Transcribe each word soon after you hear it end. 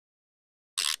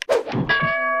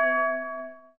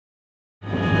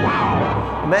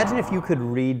Imagine if you could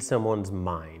read someone's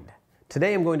mind.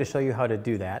 Today I'm going to show you how to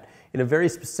do that in a very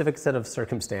specific set of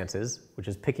circumstances, which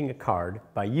is picking a card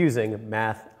by using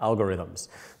math algorithms.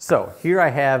 So here I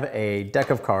have a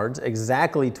deck of cards,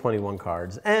 exactly 21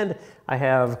 cards, and I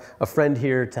have a friend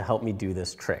here to help me do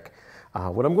this trick.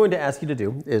 What I'm going to ask you to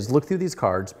do is look through these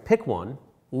cards, pick one,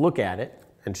 look at it,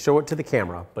 and show it to the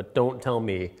camera, but don't tell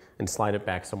me and slide it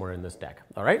back somewhere in this deck,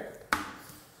 all right?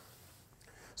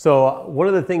 So one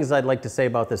of the things I'd like to say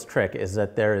about this trick is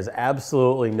that there is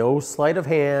absolutely no sleight of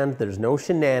hand, there's no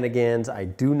shenanigans, I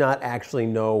do not actually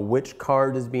know which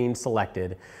card is being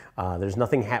selected, there's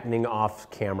nothing happening off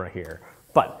camera here.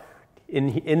 But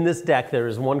in this deck there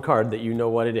is one card that you know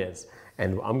what it is,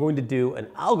 and I'm going to do an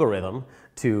algorithm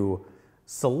to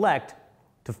select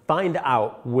to find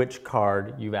out which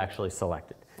card you've actually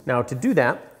selected. Now to do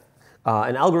that,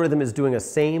 an algorithm is doing a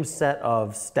same set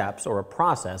of steps or a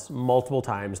process multiple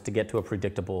times to get to a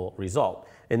predictable result.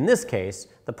 In this case,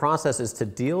 the process is to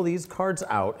deal these cards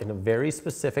out in a very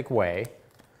specific way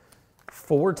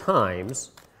 4 times,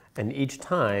 and each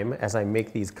time as I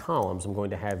make these columns, I'm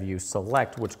going to have you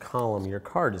select which column your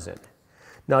card is in.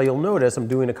 Now you'll notice I'm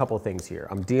doing a couple of things here.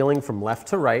 I'm dealing from left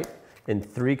to right in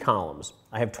 3 columns.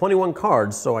 I have 21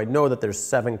 cards, so I know that there's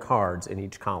 7 cards in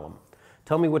each column.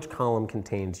 Tell me which column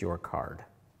contains your card.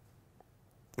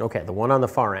 Okay, the one on the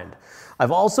far end.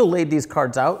 I've also laid these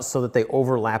cards out so that they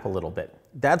overlap a little bit.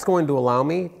 That's going to allow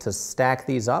me to stack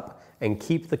these up and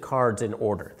keep the cards in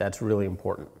order. That's really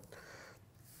important.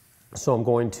 So I'm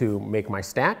going to make my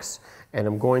stacks, and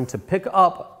I'm going to pick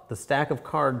up the stack of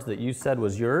cards that you said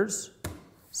was yours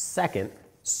second,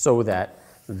 so that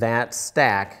that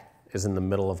stack is in the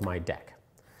middle of my deck.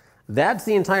 That's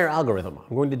the entire algorithm.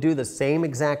 I'm going to do the same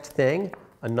exact thing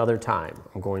another time.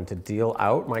 I'm going to deal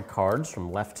out my cards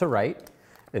from left to right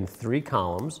in 3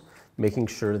 columns, making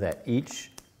sure that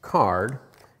each card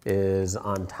is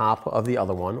on top of the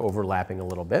other one, overlapping a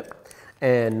little bit.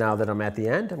 And now that I'm at the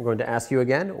end, I'm going to ask you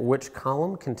again, which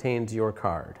column contains your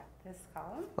card? This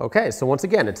column. Okay, so once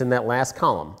again, it's in that last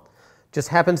column. Just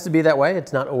happens to be that way.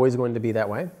 It's not always going to be that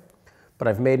way. But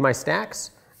I've made my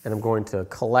stacks, and I'm going to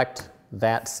collect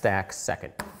that stack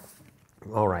second.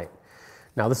 All right,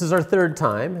 now this is our 3rd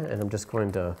time, and I'm just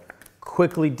going to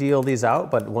quickly deal these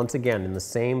out, but once again in the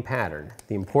same pattern.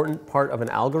 The important part of an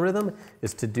algorithm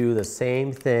is to do the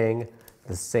same thing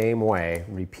the same way,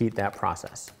 repeat that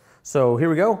process. So here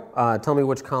we go. Tell me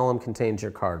which column contains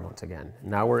your card once again.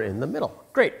 Now we're in the middle.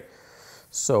 Great.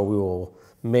 So we will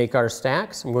make our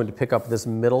stacks. I'm going to pick up this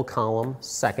middle column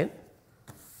second.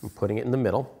 I'm putting it in the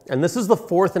middle, and this is the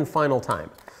 4th and final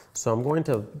time. So I'm going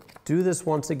to do this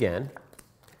once again,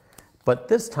 but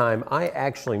this time I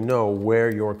actually know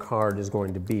where your card is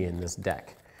going to be in this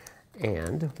deck.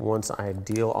 And once I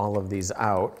deal all of these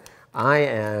out, I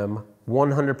am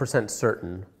 100%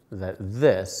 certain that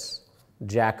this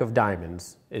Jack of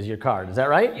Diamonds is your card. Is that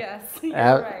right? Yes, you're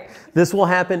right. This will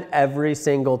happen every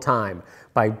single time.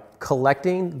 By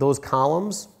collecting those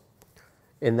columns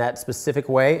in that specific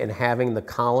way and having the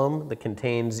column that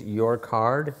contains your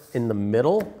card in the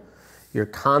middle, you're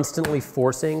constantly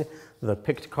forcing the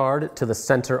picked card to the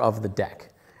center of the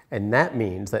deck. And that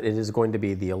means that it is going to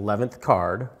be the 11th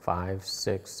card, 5,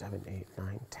 6, 7, 8,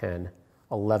 9, 10,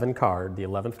 11 card, the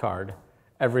 11th card,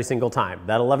 every single time.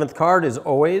 That 11th card is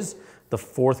always the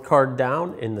 4th card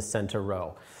down in the center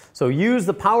row. So use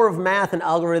the power of math and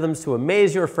algorithms to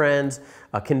amaze your friends,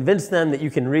 convince them that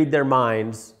you can read their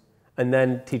minds, and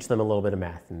then teach them a little bit of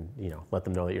math and let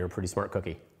them know that you're a pretty smart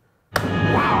cookie.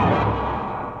 Wow.